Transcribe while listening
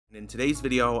In today's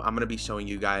video, I'm going to be showing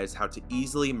you guys how to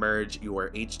easily merge your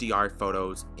HDR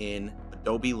photos in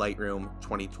Adobe Lightroom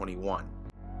 2021.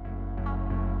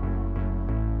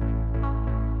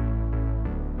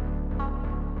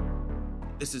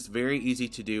 This is very easy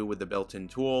to do with the built-in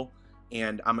tool,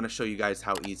 and I'm going to show you guys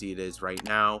how easy it is right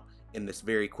now in this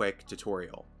very quick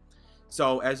tutorial.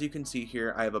 So as you can see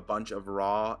here, I have a bunch of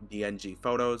raw DNG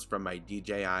photos from my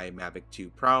DJI Mavic 2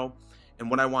 Pro. And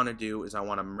what I want to do is I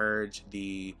want to merge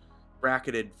the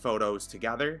bracketed photos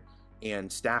together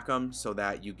and stack them so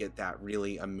that you get that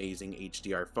really amazing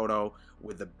HDR photo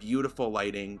with the beautiful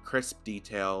lighting, crisp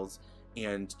details,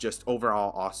 and just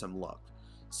overall awesome look.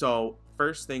 So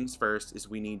first things first is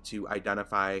we need to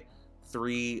identify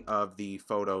 3 of the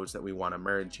photos that we want to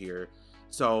merge here.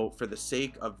 So for the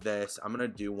sake of this, I'm going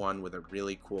to do one with a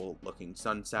really cool looking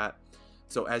sunset.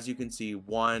 So as you can see,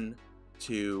 1,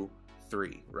 2,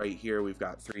 3. Right here we've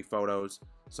got 3 photos.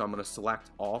 So I'm going to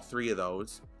select all 3 of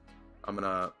those. I'm going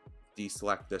to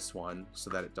deselect this one so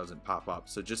that it doesn't pop up.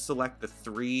 So just select the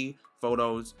 3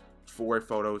 photos, 4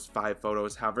 photos, 5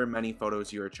 photos, however many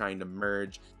photos you are trying to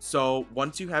merge. So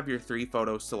once you have your 3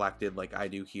 photos selected like I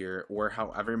do here, or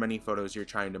however many photos you're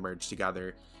trying to merge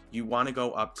together, you want to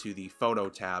go up to the photo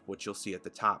tab, which you'll see at the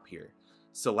top here.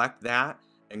 Select that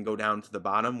and go down to the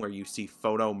bottom where you see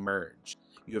photo merge.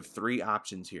 You have 3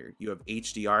 options here. You have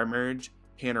HDR merge,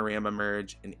 panorama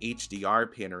merge, and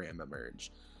HDR panorama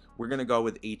merge. We're going to go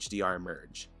with HDR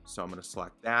merge. So I'm going to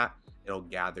select that. It'll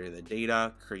gather the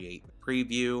data, create the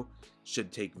preview.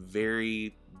 Should take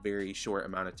very short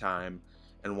amount of time.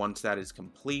 And once that is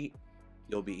complete,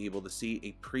 you'll be able to see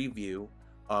a preview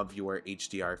of your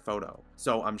HDR photo.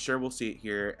 So I'm sure we'll see it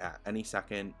here at any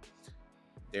second.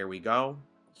 There we go.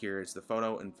 Here is the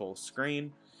photo in full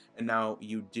screen. And now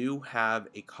you do have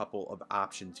a couple of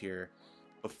options here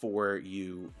before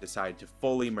you decide to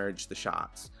fully merge the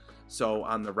shots. So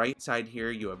on the right side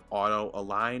here, you have auto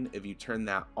align. If you turn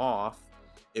that off,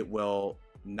 it will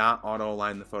not auto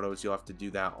align the photos. You'll have to do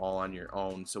that all on your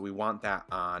own. So we want that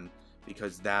on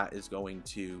because that is going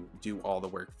to do all the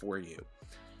work for you.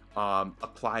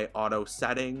 Apply auto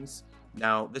settings.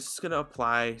 Now this is going to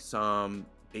apply some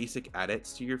basic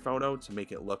edits to your photo to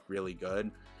make it look really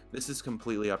good. This is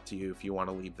completely up to you if you want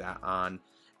to leave that on.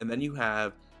 And then you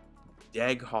have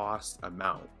Deghost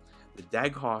amount. The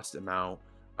Deghost amount,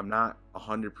 I'm not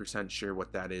 100% sure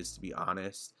what that is, to be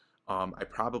honest. I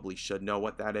probably should know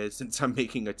what that is since I'm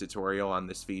making a tutorial on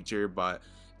this feature, but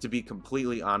to be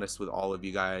completely honest with all of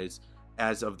you guys,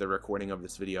 as of the recording of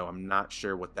this video, I'm not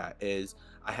sure what that is.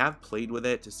 I have played with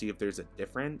it to see if there's a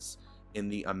difference in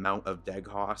the amount of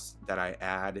Deghost that I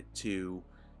add to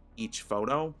each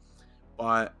photo,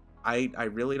 but I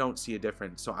really don't see a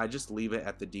difference. So I just leave it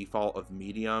at the default of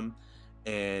medium,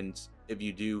 and if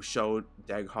you do show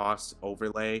Deghost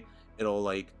overlay, it'll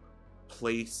like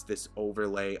place this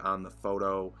overlay on the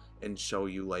photo and show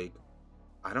you like,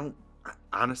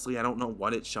 honestly, I don't know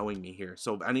what it's showing me here.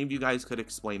 So if any of you guys could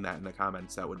explain that in the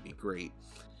comments, that would be great.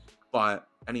 But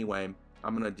anyway,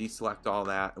 I'm going to deselect all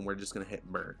that and we're just going to hit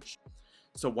merge.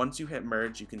 So once you hit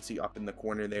merge, you can see up in the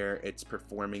corner there, it's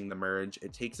performing the merge.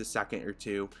 It takes a second or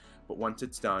two, but once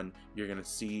it's done, you're going to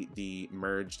see the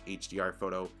merged HDR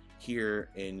photo here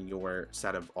in your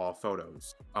set of all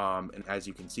photos. And as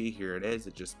you can see, here it is.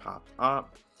 It just popped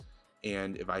up.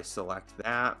 And if I select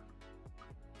that,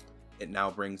 it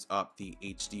now brings up the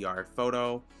HDR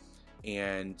photo.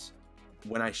 And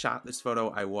when I shot this photo,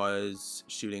 I was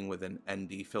shooting with an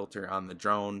ND filter on the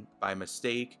drone by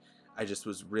mistake. I just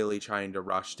was really trying to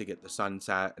rush to get the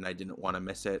sunset and I didn't want to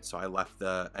miss it, so I left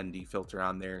the ND filter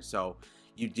on there. So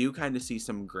you do kind of see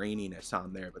some graininess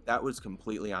on there, but that was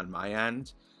completely on my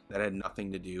end. That had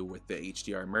nothing to do with the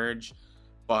HDR merge.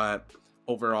 But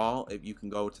overall, if you can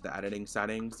go to the editing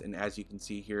settings, and as you can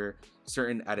see here,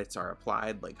 certain edits are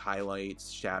applied like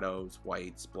highlights, shadows,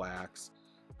 whites, blacks,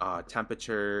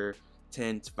 temperature,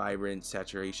 tint, vibrance,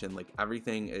 saturation, like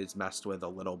everything is messed with a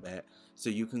little bit. So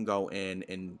you can go in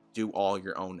and do all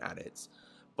your own edits.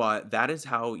 But that is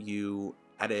how you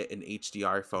edit an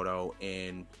HDR photo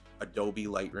in Adobe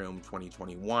Lightroom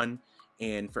 2021.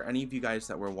 And for any of you guys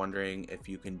that were wondering if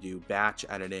you can do batch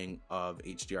editing of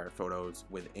HDR photos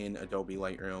within Adobe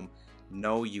Lightroom,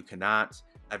 no, you cannot.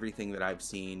 Everything that I've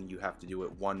seen, you have to do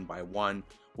it one by one,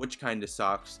 which kind of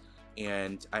sucks.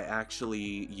 And I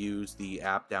actually use the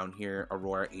app down here,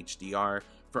 Aurora HDR,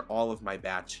 for all of my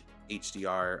batch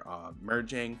HDR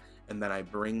merging, and then I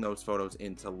bring those photos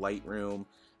into Lightroom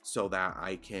so that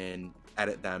I can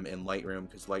edit them in Lightroom,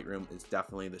 because Lightroom is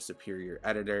definitely the superior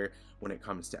editor when it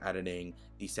comes to editing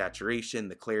the saturation,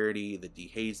 the clarity, the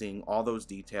dehazing. All those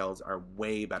details are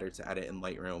way better to edit in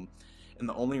Lightroom. And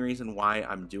the only reason why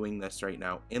I'm doing this right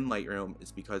now in Lightroom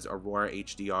is because Aurora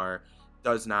HDR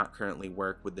does not currently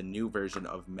work with the new version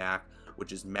of Mac,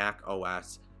 which is Mac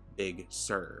OS Big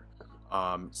Sur.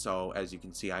 So as you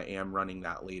can see, I am running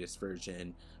that latest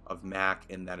version of Mac,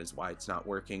 and that is why it's not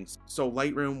working. So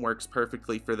Lightroom works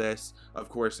perfectly for this. Of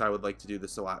course, I would like to do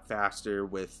this a lot faster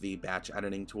with the batch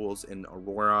editing tools in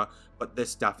Aurora, but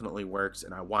this definitely works,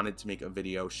 and I wanted to make a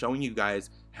video showing you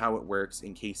guys how it works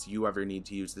in case you ever need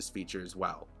to use this feature as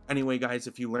well. Anyway guys,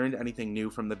 if you learned anything new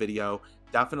from the video,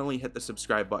 definitely hit the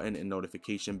subscribe button and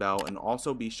notification bell, and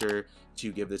also be sure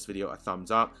to give this video a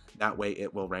thumbs up. That way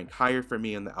it will rank higher for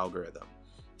me in the algorithm.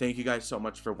 Thank you guys so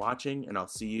much for watching, and I'll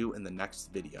see you in the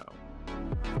next video.